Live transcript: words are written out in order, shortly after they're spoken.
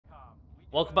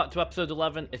Welcome back to episode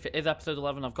 11. If it is episode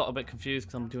 11, I've got a bit confused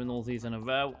because I'm doing all these in a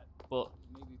row. But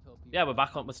yeah, we're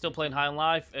back on. We're still playing High on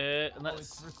Life. And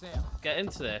let's get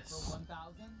into this.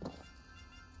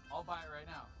 I'll buy it right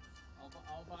now.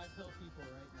 I'll buy pill people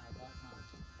right now.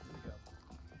 Here we go.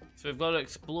 So we've got to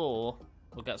explore.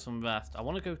 We'll get some rest. I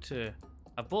want to go to...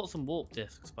 I bought some warp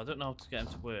discs, but I don't know how to get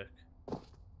them to work.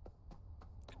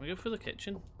 Can we go through the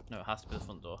kitchen? No, it has to be the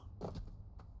front door.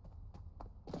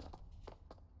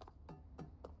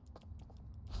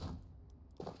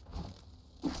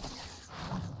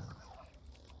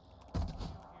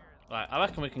 Right, I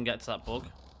reckon we can get to that bug.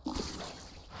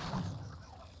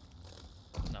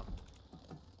 No.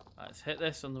 Right, let's hit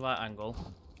this on the right angle.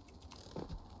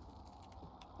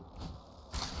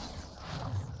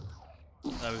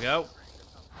 There we go.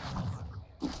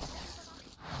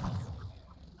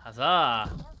 Huzzah!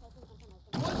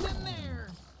 What's in there?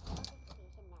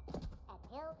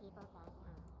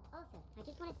 Also, I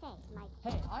just want to say, Mike.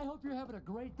 Hey, I hope you're having a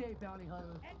great day, bounty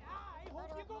hunter. And I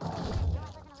hope you go.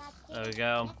 There we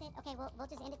go. That's it. Okay, we'll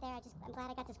just end it there. I'm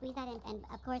glad I got to squeeze that in. And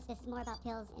of course, this is more about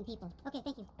pills and people. Okay,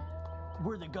 thank you.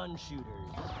 We're the gun shooters.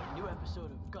 New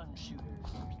episode of Gun Shooters.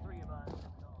 There's 3 of us.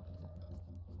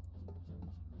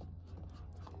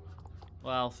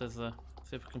 What else is there?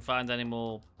 See if we can find any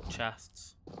more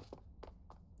chests.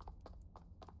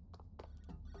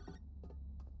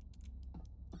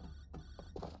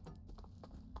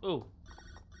 Oh,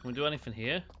 can we do anything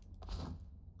here?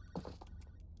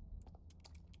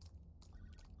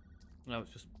 No,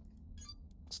 it's just...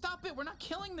 Stop it! We're not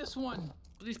killing this one.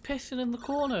 But he's pissing in the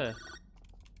corner.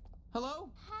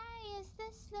 Hello? Hi, is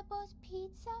this Slippo's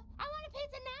Pizza? I want a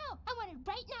pizza now! I want it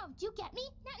right now! Do you get me?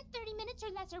 Not in 30 minutes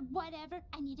or less or whatever.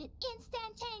 I need it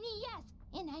instantaneous!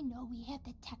 And I know we have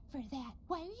the tech for that.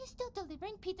 Why are you still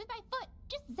delivering pizzas by foot?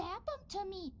 Just zap them to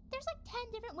me. There's like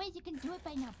 10 different ways you can do it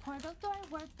by now. Portal door,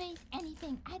 workbase,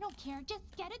 anything. I don't care. Just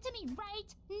get it to me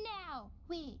right now.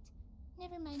 Wait.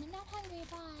 Never mind. I'm not hungry.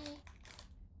 Bye.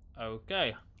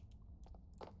 Okay.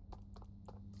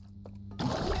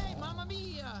 Okay, Mamma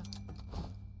Mia!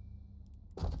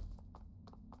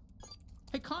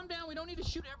 Hey, calm down. We don't need to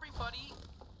shoot everybody.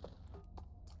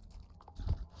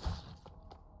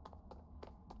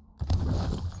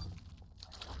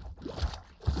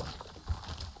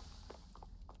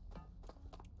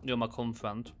 You're my cum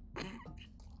friend.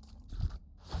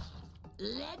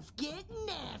 Let's get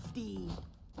nasty.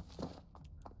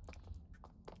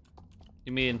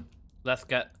 You mean, let's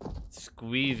get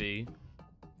squeezy?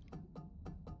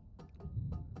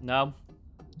 No?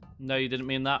 No, you didn't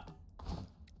mean that?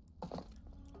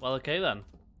 Well, okay then.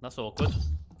 That's awkward.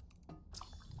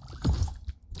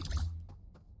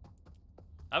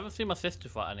 I haven't seen my sister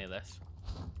fight any of this.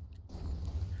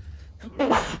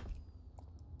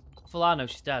 For all I know,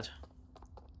 she's dead.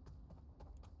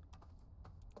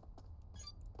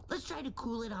 Let's try to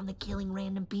cool it on the killing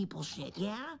random people shit,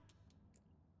 yeah?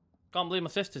 Can't believe my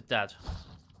sister's dead.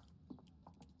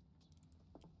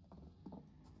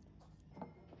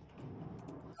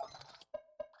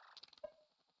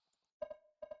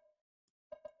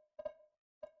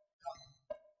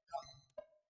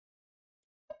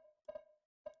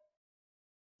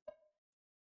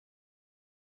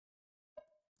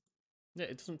 Yeah,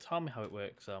 it doesn't tell me how it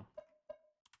works, so...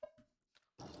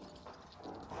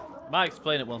 Might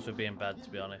explain it once we be in bed, to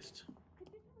be honest.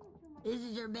 This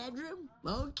is your bedroom?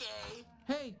 Okay.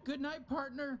 Hey, good night,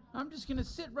 partner. I'm just gonna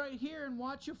sit right here and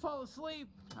watch you fall asleep.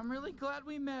 I'm really glad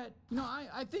we met. You know,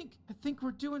 I think we're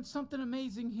doing something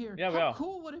amazing here. Yeah, we How are.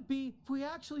 cool would it be if we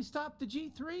actually stopped the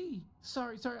G3?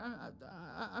 Sorry.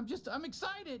 I'm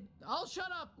excited. I'll shut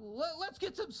up. Let's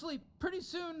get some sleep. Pretty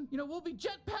soon, you know, we'll be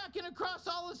jetpacking across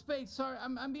all of space. Sorry,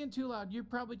 I'm being too loud. You're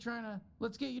probably trying to.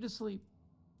 Let's get you to sleep.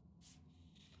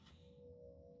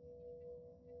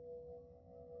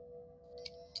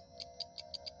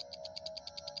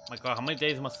 My god, how many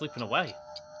days am I sleeping away?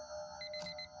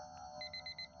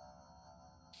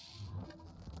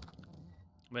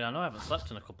 I mean, I know I haven't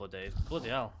slept in a couple of days. Bloody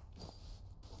hell.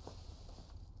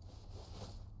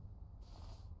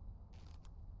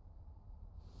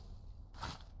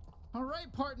 All right,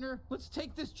 partner. Let's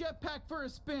take this jetpack for a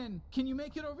spin. Can you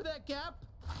make it over that gap?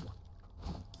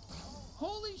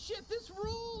 Holy shit, this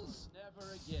rules!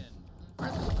 Never again.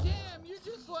 Damn, you're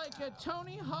just like a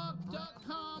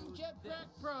TonyHawk.com jetpack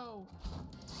pro.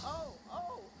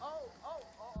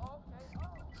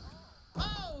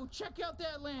 Oh, check out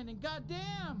that landing.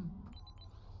 Goddamn.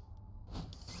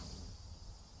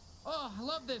 Oh, I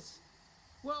love this.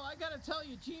 Well, I gotta tell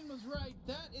you, Gene was right.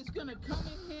 That is gonna come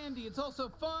in handy. It's also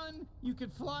fun. You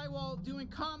could fly while doing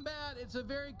combat. It's a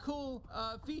very cool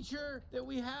feature that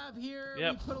we have here.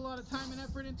 Yep. We put a lot of time and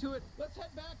effort into it. Let's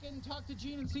head back and talk to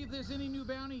Gene and see if there's any new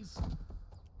bounties.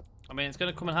 I mean, it's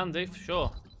gonna come in handy for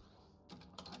sure.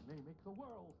 I may make the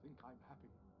world think I'm happy,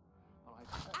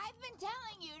 but I've been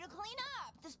telling you to clean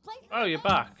up. This place is Oh, a you're mess.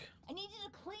 back. I need you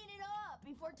to clean it up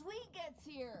before Tweet gets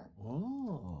here.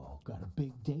 Oh, got a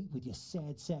big date with your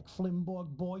sad sack Flimborg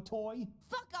boy toy?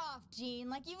 Fuck off, Gene.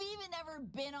 Like you've even ever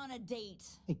been on a date.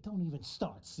 Hey, don't even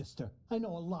start, sister. I know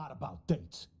a lot about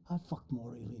dates. I fucked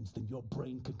more aliens than your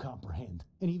brain can comprehend.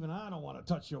 And even I don't want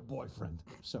to touch your boyfriend.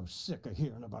 So sick of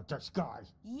hearing about this guy.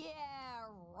 Yeah,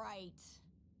 right.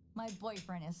 My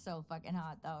boyfriend is so fucking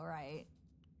hot though, right?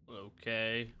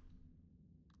 Okay.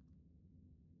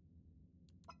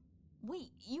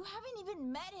 Wait, you haven't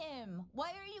even met him. Why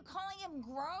are you calling him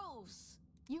gross?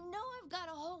 You know I've got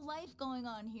a whole life going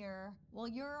on here. While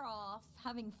you're off,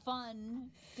 having fun,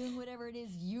 doing whatever it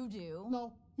is you do.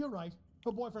 No, you're right.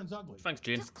 Her boyfriend's ugly. Thanks,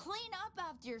 Gene. Just clean up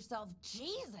after yourself,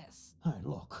 Jesus. Hey,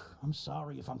 look, I'm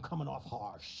sorry if I'm coming off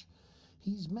harsh.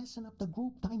 He's messing up the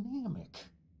group dynamic.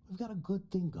 We've got a good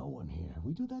thing going here.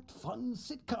 We do that fun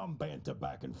sitcom banter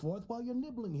back and forth while your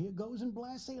nibbling here goes and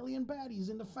blasts alien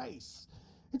baddies in the face.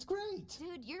 It's great.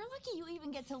 Dude, you're lucky you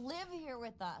even get to live here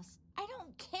with us. I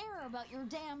don't care about your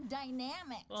damn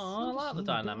dynamics. Oh, I like the You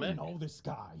dynamic. barely know this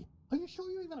guy. Are you sure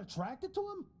you're even attracted to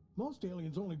him? Most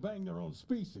aliens only bang their own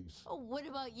species. Oh, what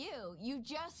about you? You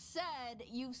just said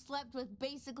you've slept with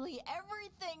basically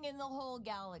everything in the whole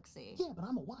galaxy. Yeah, but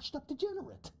I'm a washed-up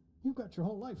degenerate. You've got your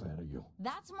whole life ahead of you.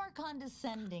 That's more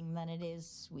condescending than it is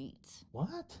sweet.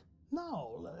 What?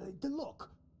 No, look.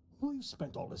 We've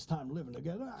spent all this time living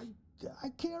together. I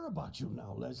care about you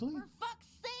now, Leslie. For fuck's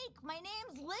sake, my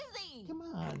name's Lizzie. Come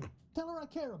on. Tell her I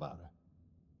care about her.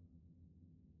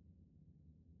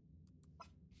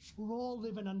 We're all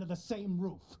living under the same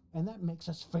roof, and that makes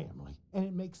us family. And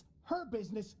it makes her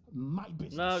business my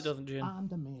business. No, it doesn't, Gene. I'm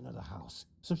the man of the house,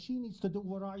 so she needs to do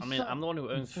what I say. I mean, I'm the one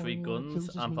who owns Before 3 anyone guns.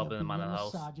 accuses I'm me probably the man being of the a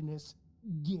house. misogynist.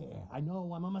 Yeah, I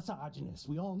know I'm a misogynist.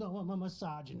 We all know I'm a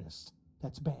misogynist.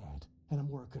 That's bad, and I'm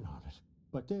working on it.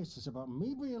 But this is about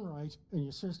me being right and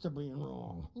your sister being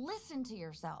wrong. Listen to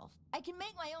yourself. I can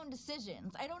make my own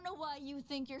decisions. I don't know why you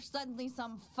think you're suddenly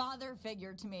some father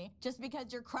figure to me just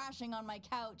because you're crashing on my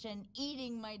couch and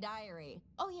eating my diary.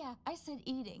 Oh yeah, I said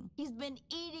eating. He's been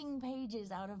eating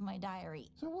pages out of my diary.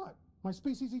 So what? My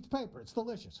species eats paper. It's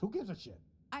delicious. Who gives a shit?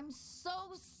 I'm so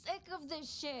sick of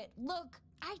this shit. Look,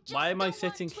 I just Why am I don't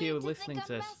sitting want here Tweet to listening think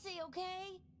to I'm this? messy,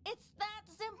 okay? It's that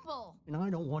simple. And I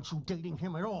don't want you dating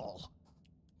him at all.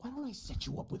 Why don't I set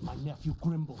you up with my nephew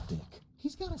Grimbledick?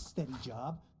 He's got a steady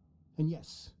job. And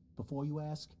yes, before you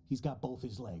ask, he's got both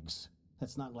his legs.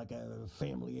 That's not like a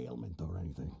family ailment or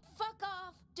anything. Fuck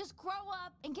off. Just grow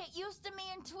up and get used to me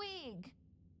and Twig.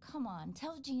 Come on,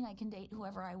 tell Gene I can date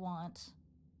whoever I want.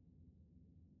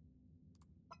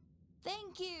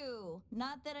 Thank you.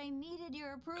 Not that I needed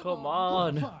your approval. Come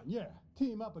on. Fine, yeah.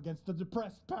 Team up against the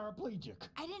depressed paraplegic.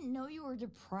 I didn't know you were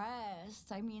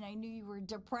depressed. I mean, I knew you were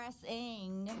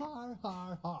depressing. Har,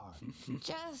 har, har.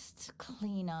 Just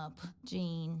clean up,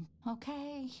 Gene.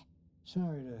 Okay?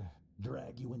 Sorry to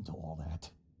drag you into all that.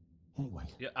 Anyway.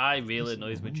 Your eye really listen,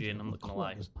 annoys me, the Gene. I'm not gonna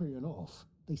lie. is paying off.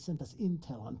 They sent us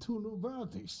intel on 2 new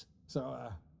bounties. So,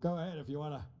 go ahead if you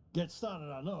want to get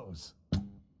started on those.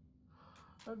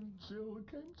 and Jill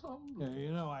came Yeah, tumbling.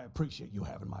 you know I appreciate you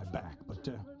having my back, but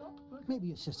maybe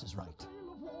your sister's right.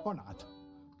 Or not.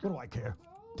 What do I care?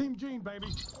 Team Gene, baby.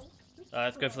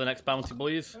 Let's go for the next bounty,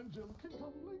 boys. And Jill came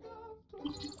tumbling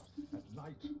after. At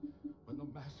night, when the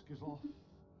mask is off,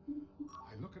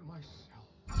 I look at myself.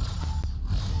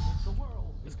 I make the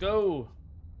world Let's go.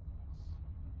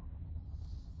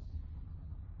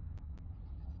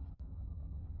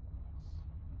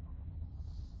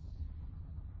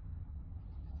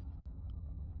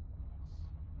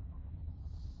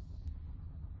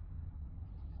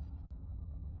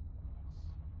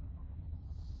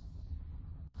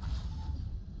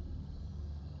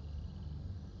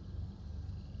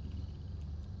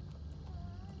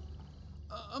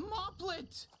 A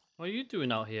moplet! What are you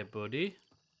doing out here, buddy?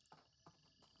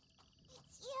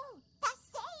 It's you, the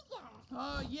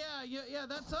savior. Yeah,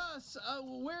 that's us.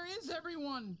 Where is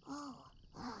everyone? Oh,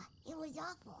 it was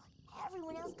awful.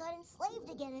 Everyone else got enslaved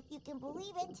again, if you can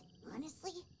believe it.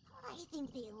 Honestly, I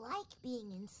think they like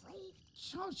being enslaved.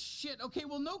 Oh, shit. Okay,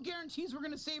 well, no guarantees we're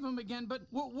gonna save them again, but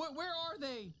where are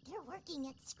they? They're working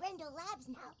at Screndo Labs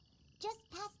now, just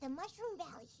past the Mushroom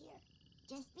Valley here.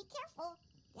 Just be careful.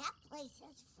 That place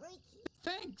is freaky.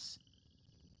 Thanks.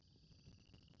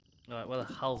 Alright, where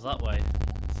the hell's that way?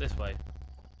 It's this way.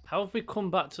 How have we come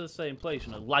back to the same place?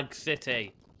 You know, Lag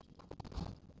City.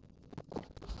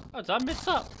 Oh, did I miss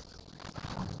that?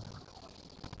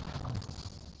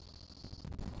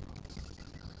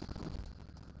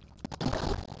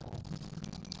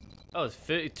 Oh, there's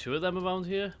 32 of them around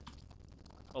here?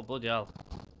 Oh, bloody hell.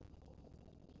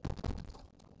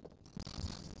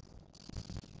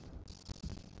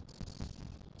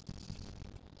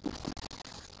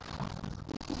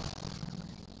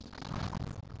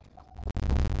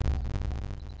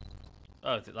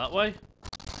 Oh, is it that way?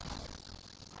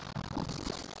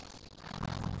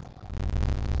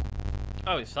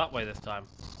 Oh, it's that way this time.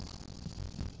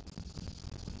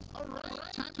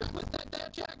 Alright, time to put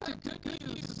that jack to good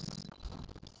use.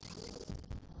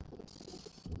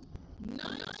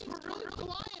 Nice, we're really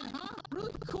flying, huh?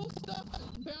 Really cool stuff,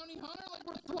 bounty hunter, like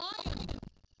we're flying.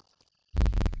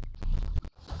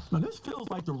 Now this feels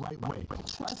like the right way.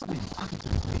 Trust me, I can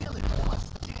just feel it, boss.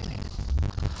 Get it.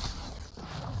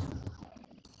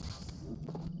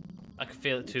 I can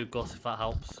feel it too, Gus, if that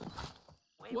helps.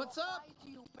 What's up?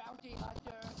 You bounty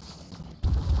hunter.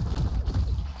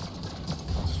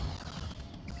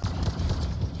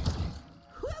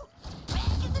 Whew!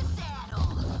 Back in the saddle.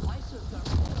 Why so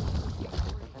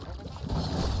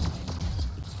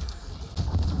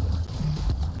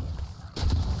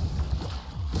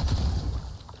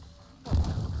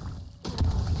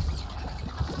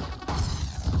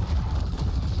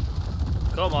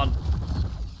Come on.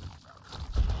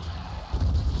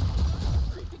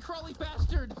 Creepy crawly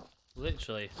bastard.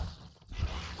 Literally.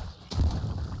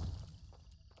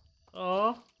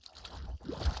 Oh.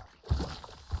 I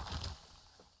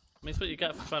mean, it's what you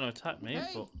get for trying to attack me,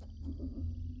 Hey. but...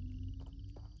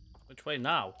 Which way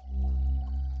now?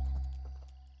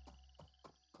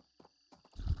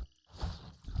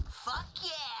 Fuck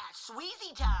yeah!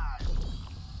 Sweezy time!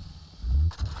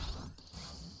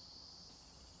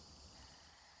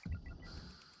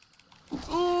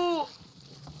 Ooh!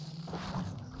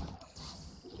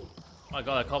 My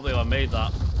god, I can't believe I made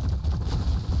that.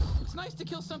 It's nice to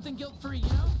kill something guilt-free, you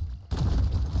know?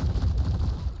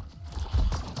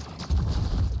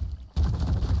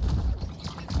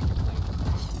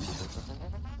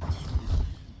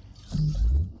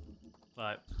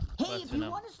 Right. Hey, where if to you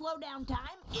now? want to slow down time,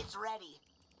 it's ready.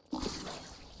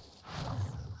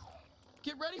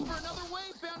 Get ready for another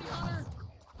wave, bounty hunter.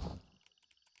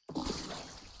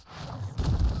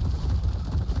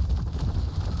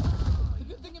 The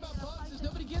good thing about bugs is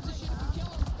nobody gives a shit if you kill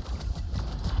them.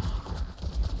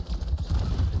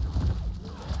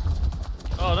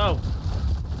 Oh no!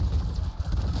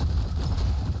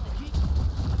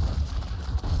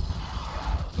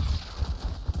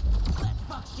 Let's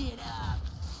fuck shit up.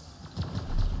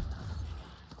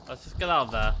 Let's just get out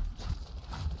of there.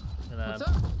 And then... What's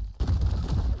up?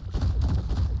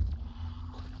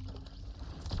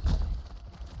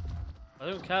 I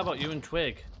don't care about you and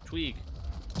Twig. Twig.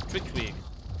 Twig.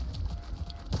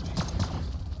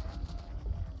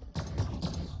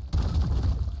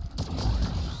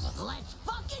 Let's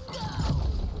fucking go.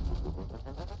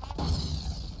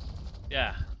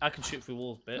 Yeah, I can shoot through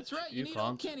walls, bitch. That's right, you need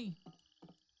old can't. Kenny.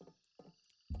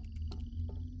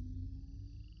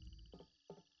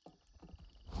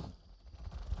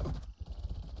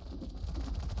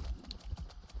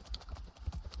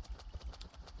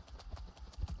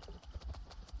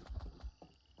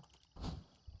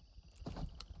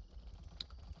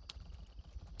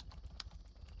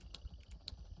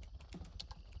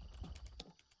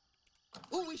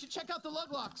 Ooh, we should check out the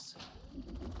lug locks.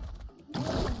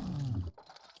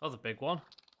 That was a big one.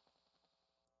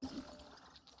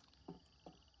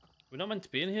 We're not meant to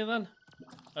be in here then?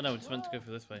 Oh no, we're just meant to go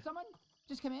through this way. Someone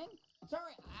just come in.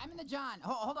 Sorry, I'm in the John.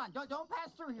 Hold on, don't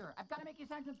pass through here. I've got to make you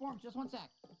sign some forms. Just one sec.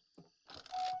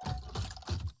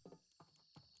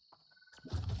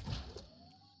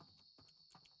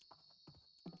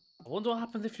 I wonder what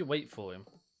happens if you wait for him.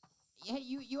 Hey,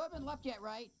 you haven't left yet,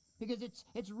 right? Because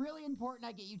it's really important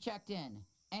I get you checked in,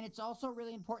 and it's also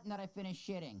really important that I finish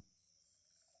shitting.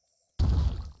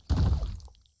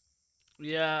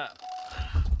 Yeah,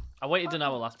 I waited an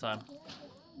hour last time.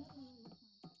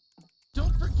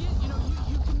 Don't forget,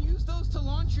 you can use those to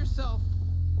launch yourself.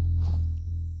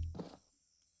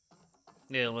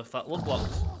 Yeah, with that lug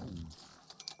box.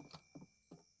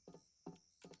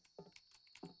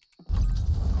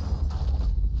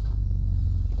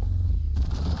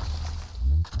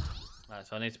 Right,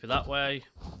 so I need to be that way.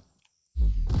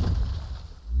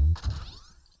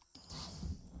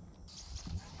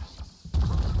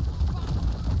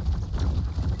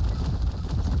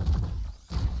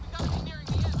 Gotta be nearing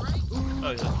the end, right?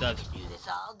 Oh, he's dead. Do this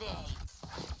all day.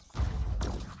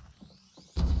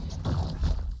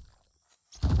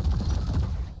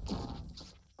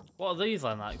 What are these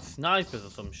then? Like snipers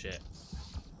or some shit?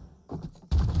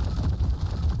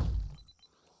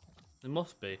 There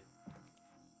must be.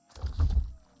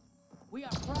 We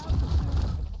are proud.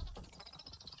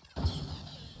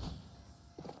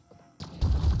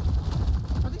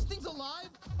 Are these things alive?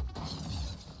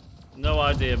 No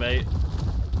idea, mate.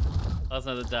 That's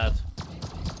not the dad.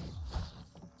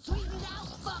 Sweeten it out,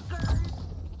 fuckers!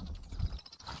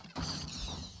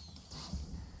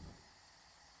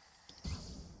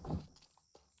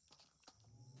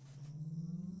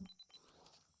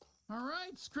 All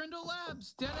right, Skrindle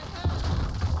Labs, dead ahead.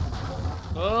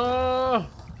 Oh!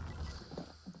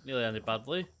 Nearly ended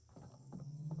badly.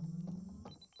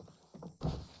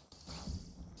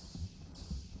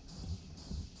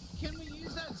 Can we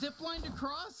use that zip line to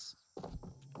cross?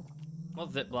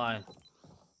 What zip line?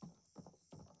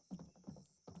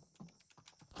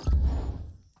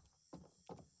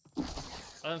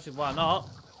 I don't see why not.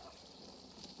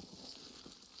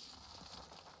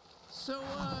 So,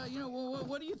 you know,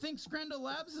 what do you think Skrindle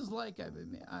Labs is like?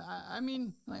 I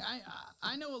mean, like,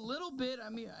 I know a little bit.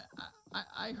 I mean,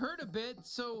 I heard a bit,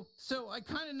 so I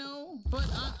kind of know. But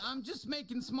I'm just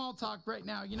making small talk right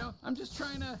now. You know, I'm just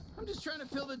trying to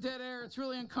fill the dead air. It's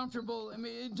really uncomfortable. I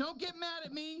mean, don't get mad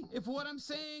at me if what I'm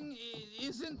saying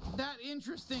isn't that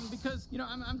interesting, because you know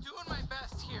I'm doing my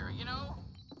best here. You know.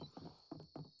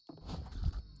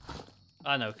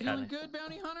 I know, Kenny. Feeling good,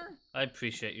 Bounty Hunter? I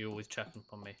appreciate you always checking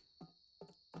up on me.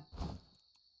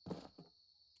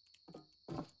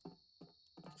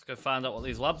 Let's go find out what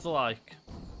these labs are like.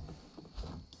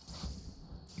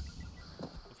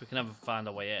 If we can ever find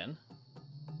a way in.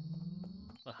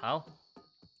 What the hell?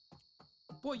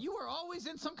 Boy, you are always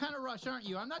in some kind of rush, aren't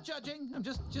you? I'm not judging. I'm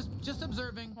just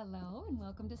observing. Hello and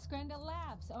welcome to Skrindle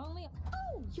Labs. Oh,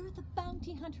 you're the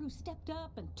bounty hunter who stepped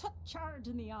up and took charge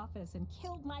in the office and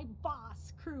killed my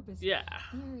boss, Krubis. Yeah.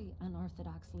 Very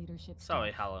unorthodox leadership.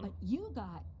 Sorry, style. Helen. But you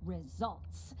got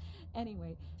results.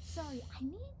 Anyway, sorry, I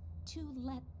need to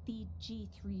let the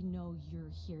G3 know you're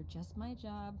here. Just my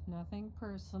job, nothing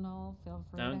personal. Feel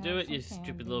free Don't to do have it, you some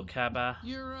stupid candy. little cabba.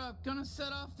 You're gonna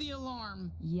set off the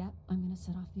alarm. Yep, I'm gonna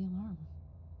set off the alarm.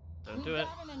 Don't do it.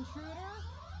 Got an intruder?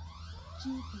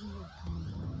 G3 is coming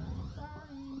through.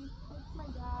 Sorry, that's my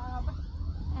job.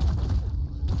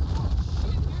 Oh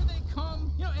shit, here they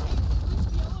come. You know, hey, at least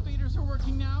the elevators are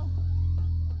working now.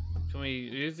 Can we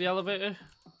use the elevator?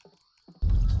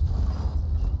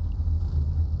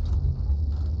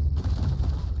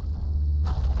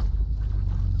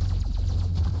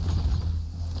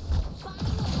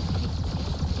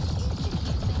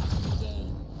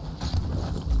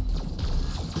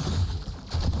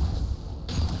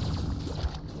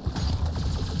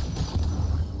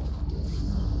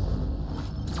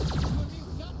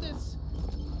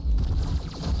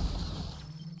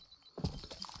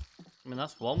 I mean,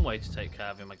 that's one way to take care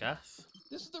of him, I guess.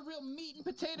 This is the real meat and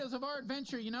potatoes of our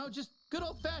adventure, you know? Just good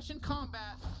old-fashioned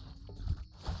combat.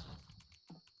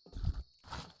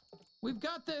 We've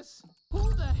got this.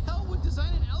 Who the hell would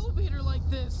design an elevator like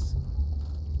this?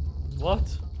 What?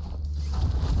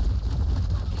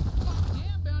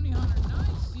 Damn, Bounty Hunter,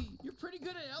 nice. You're pretty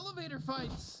good at elevator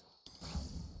fights.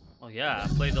 Oh yeah, I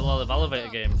played a lot of elevator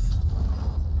games.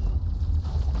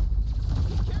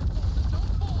 Be careful,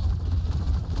 don't fall.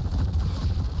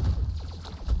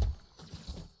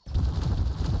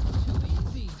 Too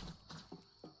easy.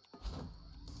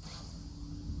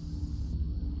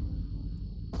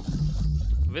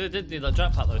 I really did need that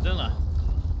jetpack though, didn't I?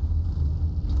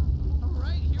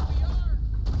 Alright, here we are.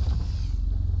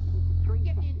 Three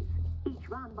sessions, each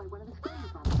run by one of the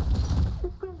Skrindle brothers. The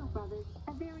Skrindle brothers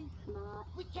are very smart.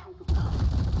 We can't go.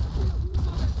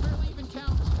 That's barely even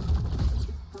count.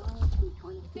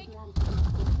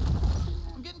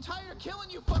 I'm getting tired of killing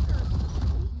you fuckers.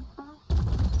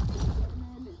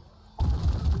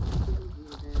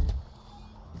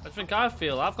 I think I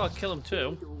feel I've got to kill him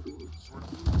too.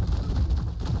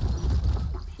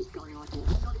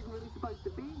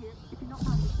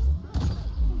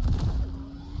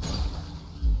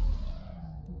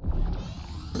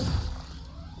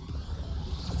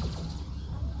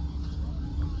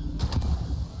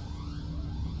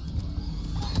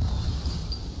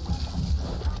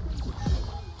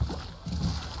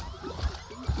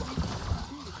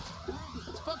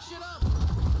 Let's fuck shit up.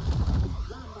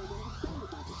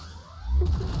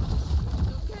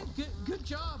 Okay, good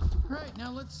job. Right,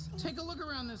 now let's take a look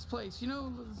around this place. You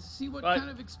know, let's see what Right. kind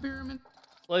of experiment.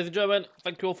 Ladies and gentlemen,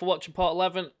 thank you all for watching part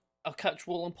 11. I'll catch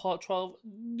you all on part 12.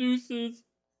 Deuces.